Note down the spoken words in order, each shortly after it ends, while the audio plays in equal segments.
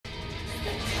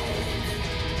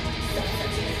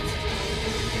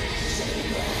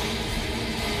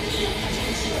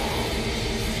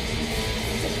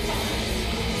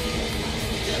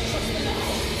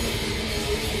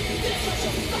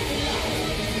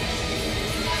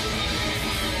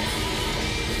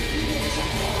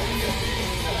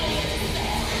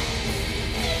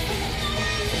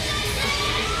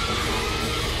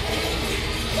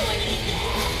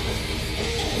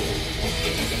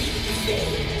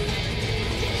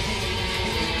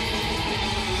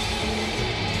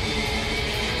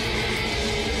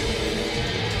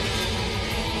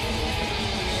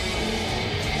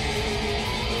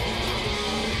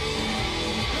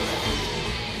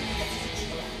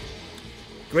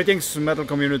Greetings, metal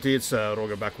community. It's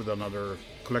Roger back with another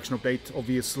collection update,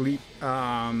 obviously.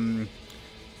 Yeah,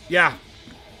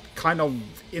 kind of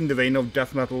in the vein of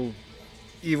death metal,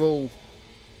 evil.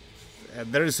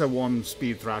 There is a one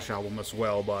speed thrash album as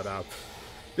well, but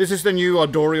this is the new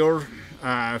Adorior.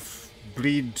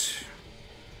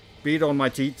 Bleed on my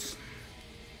teeth.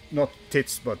 Not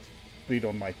tits, but bleed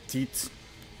on my teeth.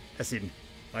 As in,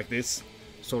 like this.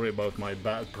 Sorry about my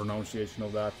bad pronunciation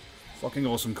of that. Fucking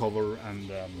awesome cover and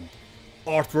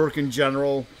artwork in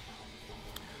general.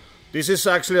 This is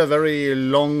actually a very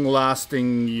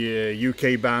long-lasting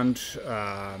UK band,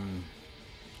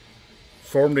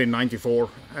 formed in '94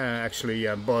 actually,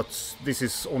 but this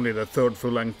is only the third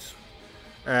full-length.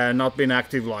 Not been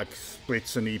active like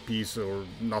splits and EPs or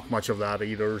not much of that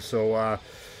either. So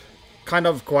kind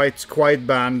of quite quiet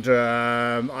band.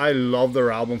 I love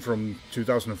their album from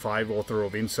 2005, Author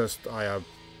of Incest. I have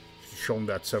shown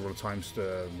that several times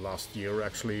the last year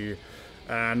actually,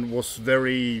 and was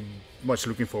very much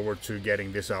looking forward to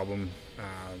getting this album,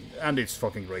 and it's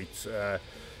fucking great.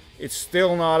 It's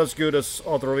still not as good as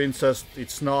Author of Incest.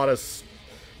 It's not as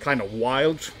kind of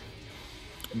wild,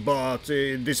 but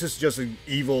this is just an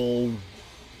evil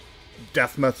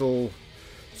death metal,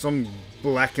 some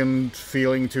blackened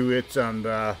feeling to it, and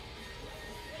a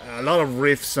lot of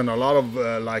riffs and a lot of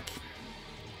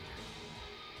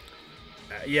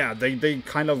yeah, they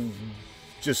kind of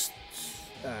just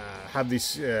have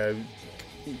these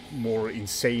more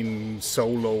insane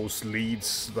solos,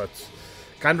 leads that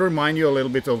kind of remind you a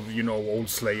little bit of, you know, old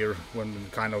Slayer, when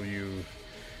kind of you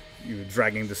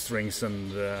dragging the strings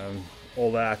and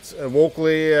all that.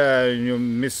 Vocally, you know,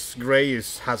 Miss Gray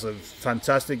has a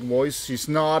fantastic voice. She's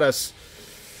not as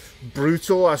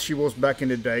brutal as she was back in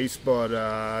the days,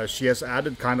 but she has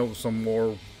added kind of some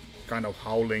more kind of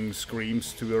howling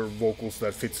screams to her vocals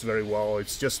that fits very well.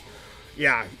 It's just,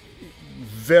 yeah,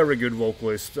 very good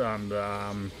vocalist,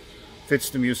 and fits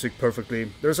the music perfectly.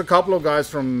 There's a couple of guys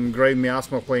from Grey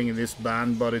Miasma playing in this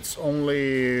band, but it's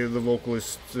only the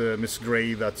vocalist Miss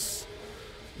Gray that's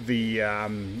the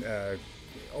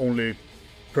only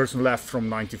person left from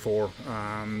 '94.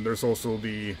 There's also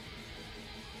the,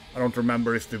 I don't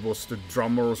remember if it was the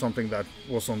drummer or something that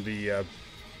was on the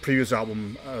previous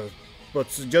album, but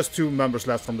just two members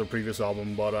left from the previous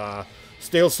album, but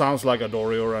still sounds like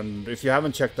Adorior. And if you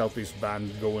haven't checked out this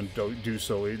band, go and do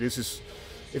so. This is,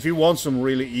 if you want some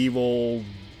really evil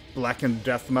blackened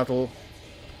death metal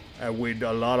with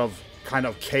a lot of kind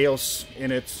of chaos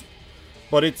in it,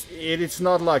 but it's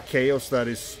not like chaos that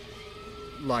is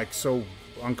like so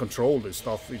uncontrolled and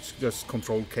stuff. It's just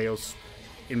controlled chaos,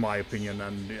 in my opinion.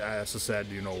 And as I said,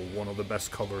 you know, one of the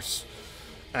best covers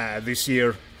this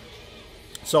year.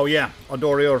 So yeah,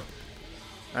 Adorior,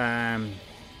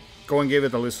 go and give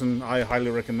it a listen. I highly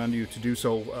recommend you to do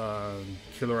so.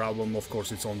 Killer album, of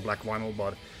course. It's on black vinyl,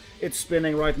 but it's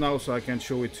spinning right now, so I can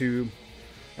show it to you.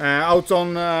 Out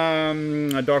on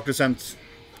Dark Descent.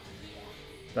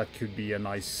 That could be a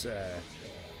nice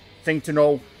thing to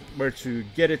know where to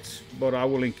get it, but I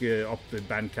will link up the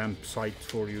Bandcamp site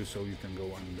for you, so you can go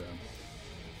and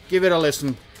give it a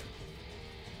listen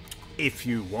if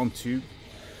you want to.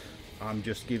 I'm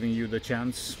just giving you the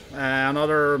chance. A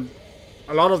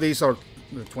lot of these are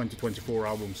the 2024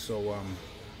 albums, so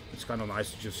it's kind of nice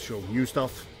to just show new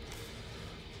stuff.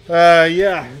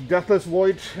 Yeah, Deathless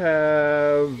Void,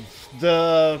 the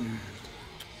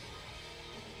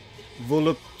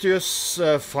Voluptuous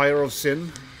Fire of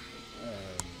Sin,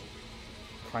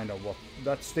 kind of what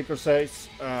that sticker says.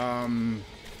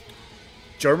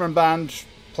 German band,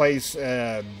 plays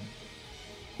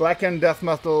Blackened Death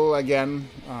Metal again,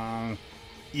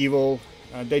 evil.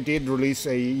 They did release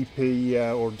a EP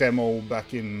or demo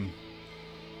back in,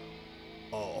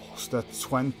 oh, is that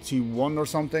 21 or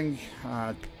something?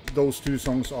 Those two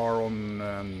songs are on,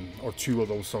 or two of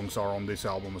those songs are on this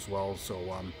album as well. So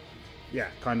yeah,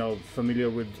 kind of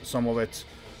familiar with some of it.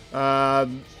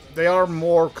 They are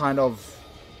more kind of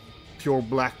pure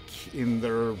black in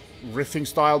their riffing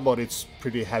style, but it's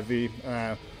pretty heavy.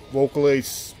 Vocally,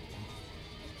 it's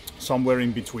somewhere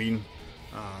in between,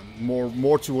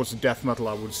 more towards death metal,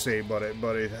 I would say, but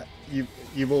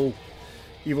evil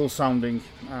sounding.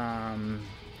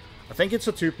 I think it's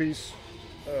a two-piece,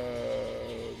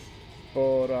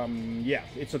 but yeah,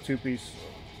 it's a two-piece,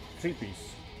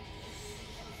 three-piece.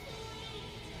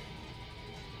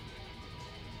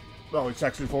 Well, it's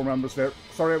actually 4 members there.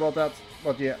 Sorry about that,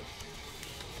 but yeah,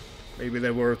 maybe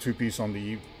there were a two-piece on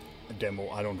the demo.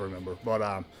 I don't remember,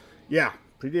 but yeah,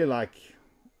 pretty like.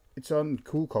 It's a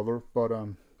cool cover, but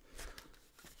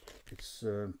it's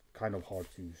kind of hard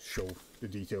to show the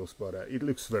details, but it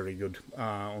looks very good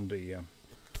on the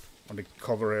on the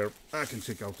cover here. I can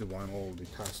check out the vinyl. It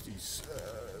has these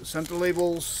center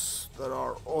labels that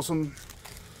are awesome.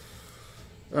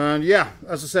 And yeah,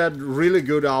 as I said, really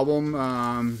good album.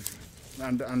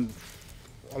 And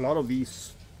a lot of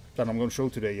these that I'm going to show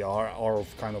today are of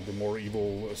kind of the more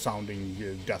evil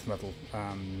sounding death metal.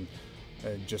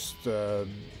 Just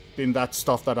been that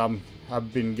stuff that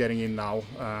have been getting in now.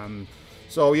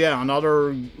 So yeah,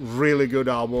 another really good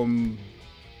album.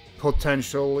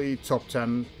 Potentially top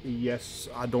 10. Yes,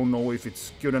 I don't know if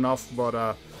it's good enough, but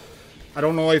I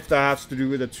don't know if that has to do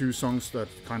with the two songs that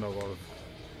kind of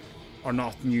are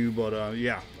not new. But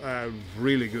yeah,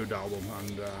 really good album.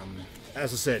 And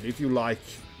as I said, if you like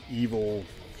evil,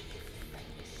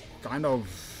 kind of,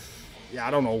 yeah,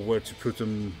 I don't know where to put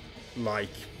them, like,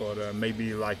 but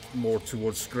maybe like more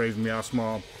towards grave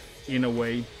miasma in a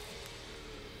way.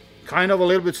 Kind of a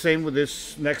little bit same with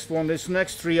this next one. This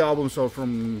next three albums are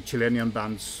from Chilean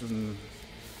bands, and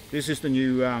this is the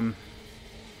new and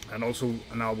also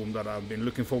an album that I've been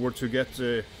looking forward to get,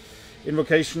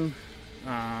 Invocation.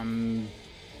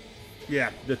 Yeah,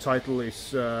 the title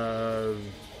is the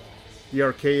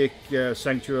Archaic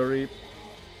Sanctuary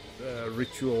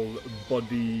Ritual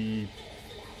Body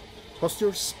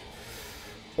Postures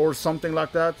or something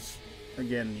like that.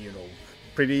 Again, you know,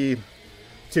 pretty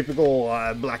typical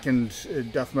Blackened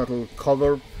Death Metal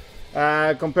cover.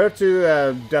 Compared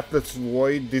to Deathless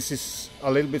Void, this is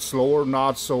a little bit slower,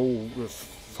 not so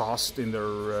fast in their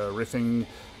riffing,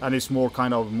 and it's more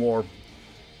kind of more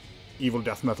evil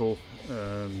death metal.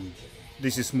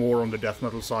 This is more on the death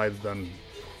metal side than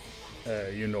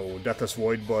you know, Deathless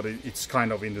Void, but it's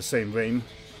kind of in the same vein.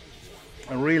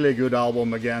 A really good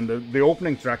album. Again, the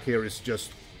opening track here is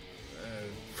just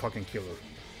fucking killer.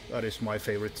 That is my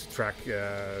favorite track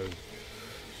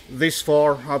this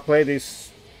far. I played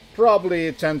this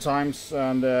probably 10 times,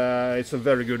 and it's a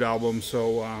very good album.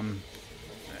 So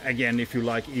again, if you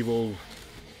like evil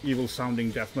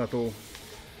sounding death metal,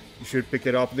 you should pick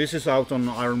it up. This is out on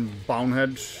Iron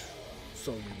Boundhead,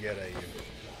 so you get a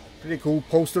pretty cool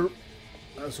poster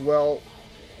as well.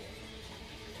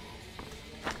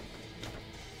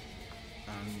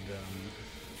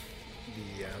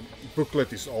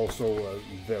 Booklet is also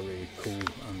very cool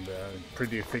and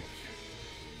pretty thick.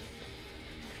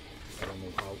 I don't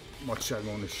know how much I'm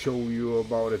going to show you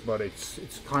about it, but it's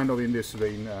kind of in this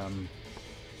vein.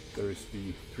 There is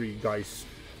the three guys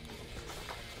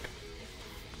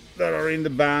that are in the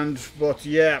band, but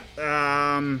yeah,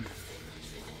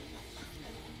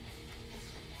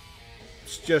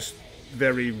 it's just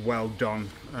very well done.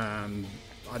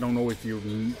 I don't know if you're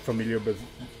familiar with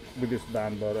this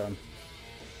band, but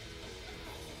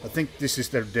I think this is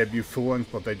their debut full length,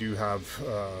 but they do have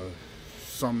a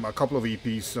couple of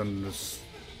EPs and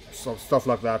stuff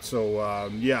like that. So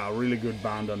yeah, a really good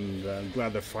band, and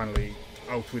glad they're finally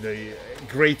out with a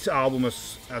great album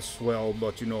as well.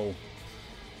 But you know,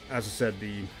 as I said,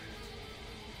 the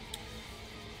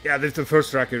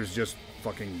first track here is just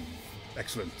fucking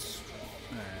excellent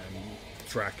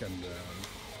track, and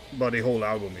but the whole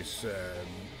album is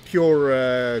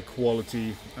pure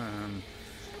quality.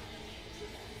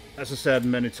 As I said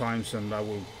many times, and I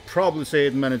will probably say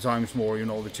it many times more, you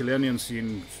know, the Chilean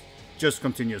scene just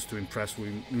continues to impress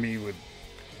me with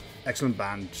excellent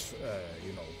bands.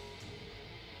 You know,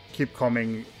 keep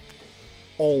coming,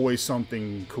 always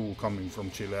something cool coming from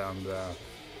Chile, and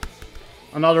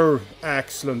another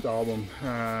excellent album.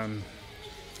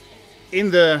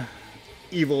 In the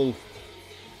evil,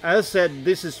 as I said,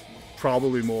 this is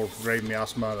probably more grave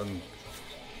miasma than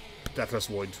Deathless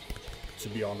Void, to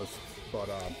be honest. But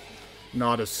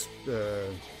not as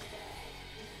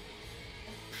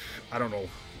I don't know.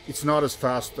 It's not as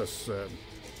fast as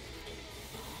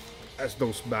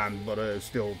those bands, but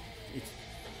still.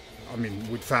 I mean,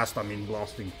 with fast I mean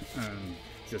blasting and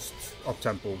just up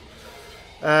tempo.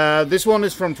 This one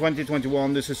is from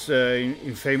 2021. This is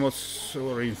Infamous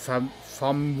or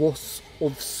Infamovs.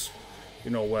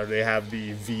 You know, where they have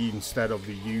the V instead of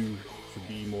the U to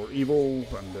be more evil,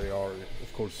 and they are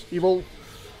of course evil.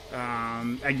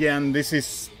 Again, this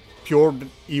is pure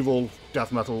evil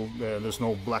death metal. There's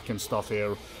no blackened stuff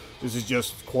here. This is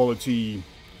just quality,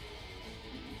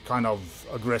 kind of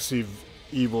aggressive,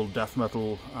 evil death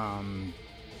metal.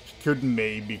 Could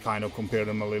maybe kind of compare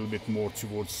them a little bit more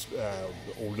towards the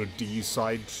older D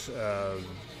side,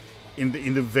 in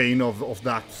the vein of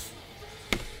that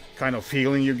kind of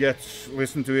feeling you get.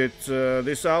 Listen to it.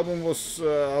 This album was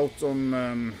out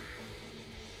on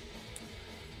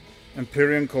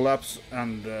Empyrean Collapse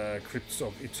and Crypts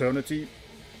of Eternity.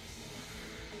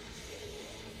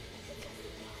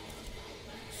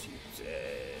 See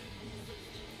it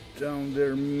down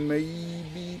there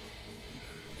maybe.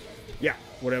 yeah,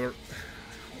 whatever.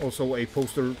 Also a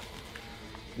poster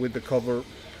with the cover,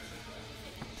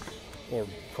 or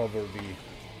cover the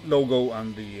logo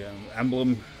and the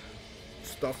emblem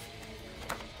stuff.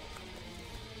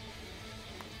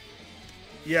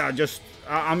 Yeah, just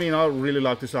I mean, I really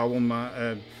like this album.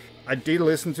 I did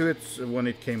listen to it when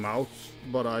it came out,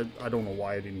 but I don't know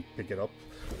why I didn't pick it up.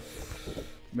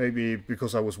 Maybe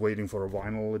because I was waiting for a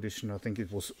vinyl edition. I think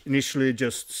it was initially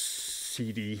just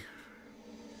CD.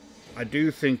 I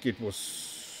do think it was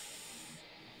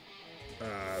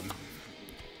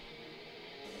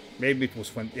maybe it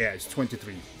was when, yeah, it's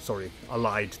 23. Sorry, I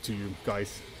lied to you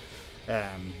guys.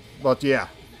 But yeah,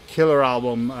 killer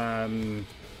album.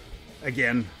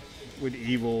 Again, with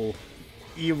evil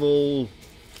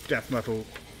death metal.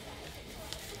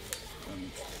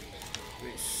 And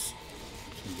this,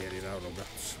 can get it out of that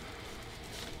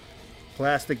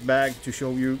plastic bag to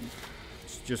show you.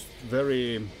 It's just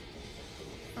very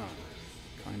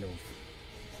kind of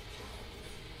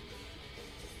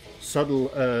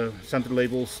subtle scented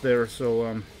labels there,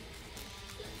 so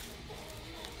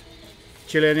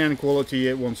Chilean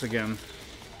quality once again.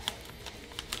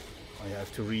 I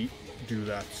have to redo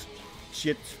that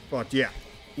shit, but yeah,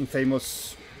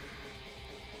 Infamous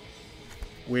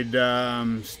with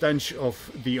Stench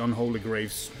of the Unholy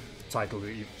Graves. Title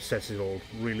says it all,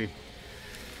 really.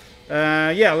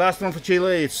 Yeah, last one for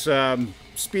Chile. It's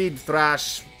speed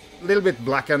thrash, a little bit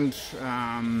blackened.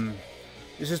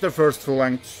 This is their first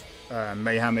full-length,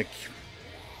 Mayhemic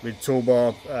with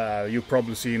Toba. You've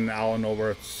probably seen Alan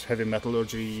over at Heavy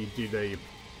Metallurgy. He did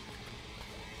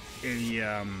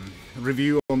a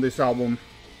review on this album.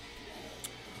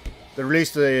 They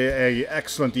released a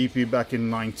excellent EP back in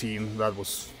 19 that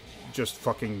was just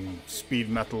fucking speed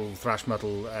metal, thrash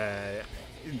metal.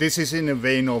 This is in a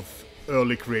vein of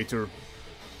early Creator,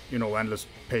 you know, Endless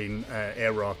Pain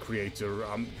era Creator.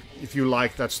 If you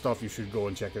like that stuff, you should go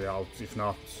and check it out. If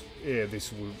not, yeah,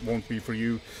 this won't be for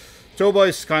you. Toba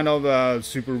is kind of a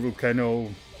super volcano.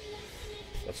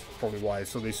 That's probably why.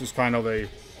 So this is kind of a...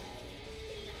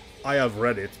 I have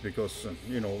read it because,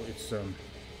 you know, it's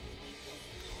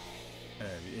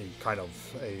kind of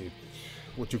a...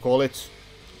 what you call it?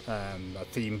 A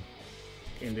theme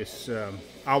in this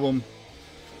album.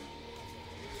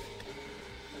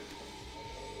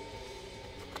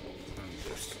 And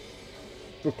there's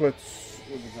booklets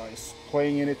with the guys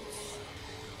playing in it.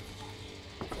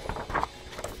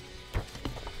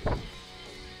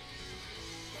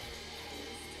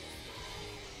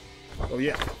 Oh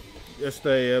yeah, just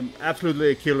a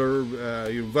absolutely a killer.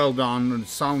 You're well done, and it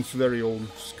sounds very old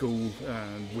school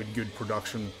and with good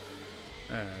production.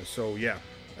 So yeah,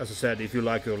 as I said, if you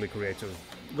like early Creator,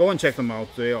 go and check them out.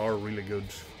 They are really good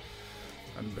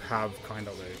and have kind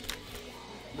of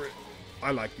a...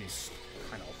 I like these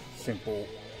kind of simple.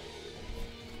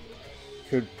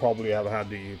 Could probably have had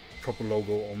the proper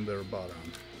logo on there, but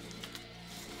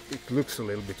it looks a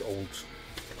little bit old.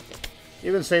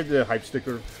 Even saved the hype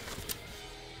sticker.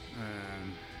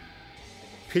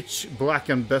 Pitch black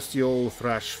and bestial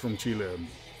thrash from Chile.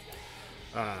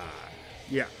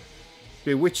 Yeah,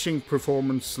 bewitching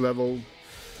performance level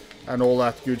and all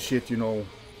that good shit, you know,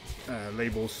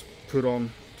 labels put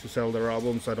on to sell their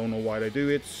albums. I don't know why they do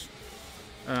it,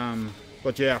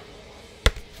 but yeah,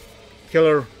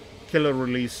 killer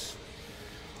release.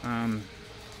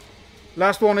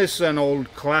 Last one is an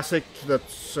old classic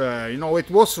that's you know,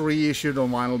 it was reissued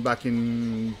on vinyl back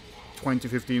in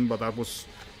 2015, but that was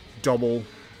double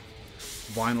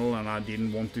vinyl, and I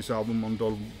didn't want this album on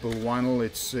double vinyl.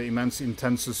 It's Immense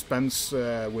Intense Suspense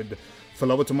with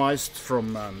Phlebotomized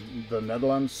from the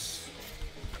Netherlands.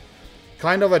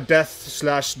 Kind of a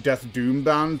death doom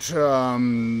band.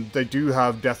 They do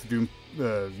have death doom,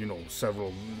 you know,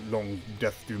 several long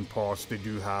death doom parts. They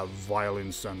do have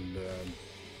violins and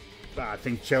I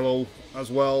think cello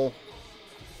as well.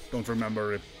 Don't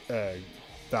remember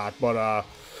that, but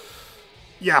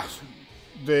yeah.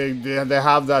 They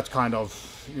have that kind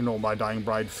of, you know, My Dying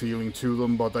Bride feeling to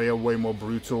them, but they are way more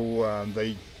brutal and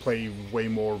they play way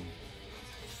more,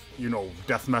 you know,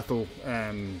 death metal,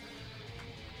 and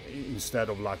instead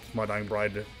of like My Dying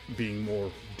Bride being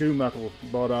more doom metal.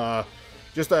 But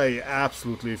just a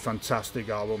absolutely fantastic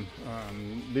album.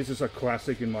 This is a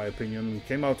classic in my opinion.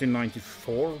 Came out in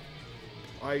 '94,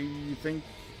 I think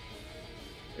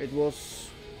it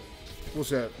was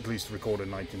at least recorded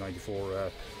in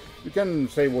 1994. You can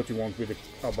say what you want with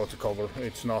about the cover.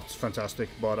 It's not fantastic,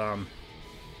 but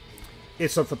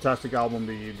it's a fantastic album.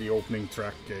 The opening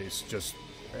track is just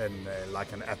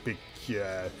like an epic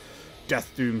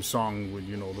death doom song with,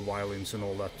 you know, the violins and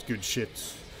all that good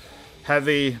shit.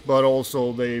 heavy, but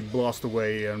also they blast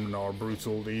away and are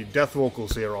brutal. The death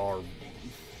vocals here are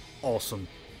awesome,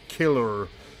 killer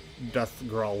death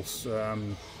growls.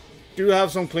 Do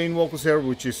have some clean vocals here,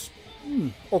 which is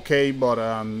okay, but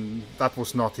that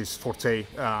was not his forte.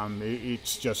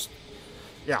 It's just,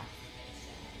 yeah.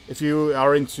 If you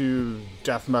are into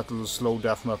death metal, slow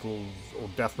death metal, or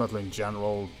death metal in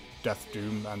general, death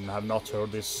doom, and have not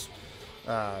heard this,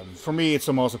 for me it's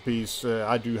a masterpiece.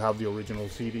 I do have the original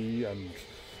CD and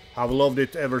have loved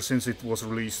it ever since it was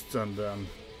released, and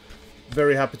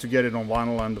very happy to get it on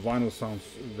vinyl, and the vinyl sounds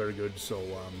very good, so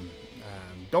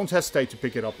don't hesitate to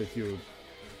pick it up if you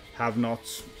have not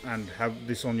and have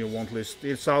this on your want list.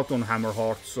 It's out on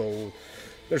Hammerheart, so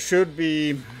there should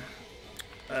be,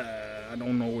 I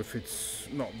don't know if it's,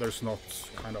 no, there's not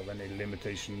kind of any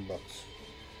limitation, but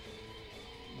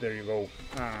there you go.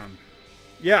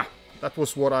 Yeah, that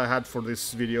was what I had for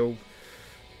this video.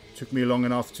 Took me long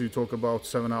enough to talk about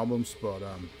 7 albums, but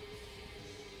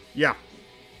yeah,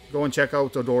 go and check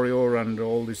out Adorior and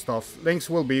all this stuff. Links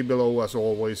will be below as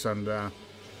always, and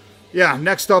yeah,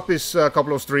 next up is a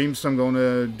couple of streams. I'm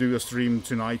gonna do a stream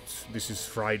tonight. This is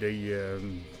Friday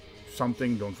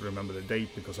something, don't remember the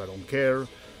date because I don't care,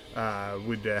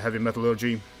 with Heavy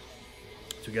Metallurgy,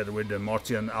 together with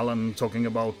Marty and Alan, talking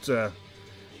about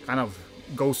kind of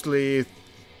ghostly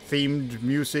themed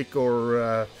music,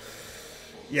 or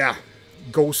yeah,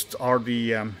 ghost are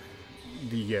the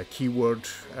keyword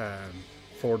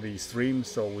for the stream,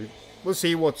 so we'll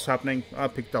see what's happening. I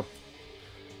picked up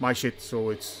my shit,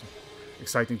 so it's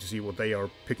exciting to see what they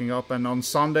are picking up. And on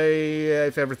Sunday,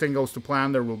 if everything goes to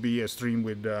plan, there will be a stream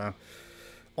with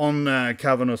on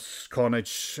Cavernous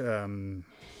Carnage,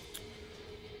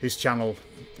 his channel,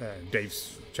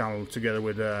 Dave's channel, together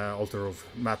with Altar of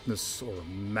Madness, or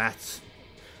Matt.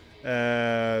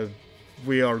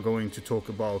 We are going to talk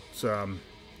about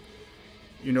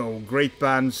you know, great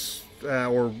bands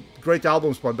or great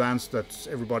albums by bands that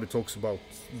everybody talks about,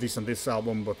 this and this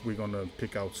album, but we're gonna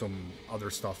pick out some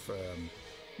other stuff,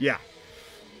 yeah,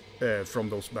 from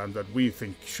those bands that we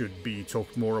think should be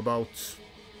talked more about.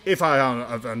 If I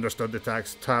have understood the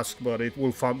task, but it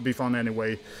will be fun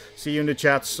anyway. See you in the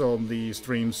chats on the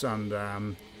streams,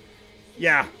 and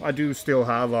yeah, I do still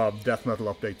have a death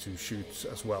metal update to shoot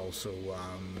as well. So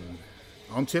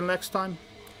until next time,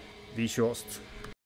 be sure.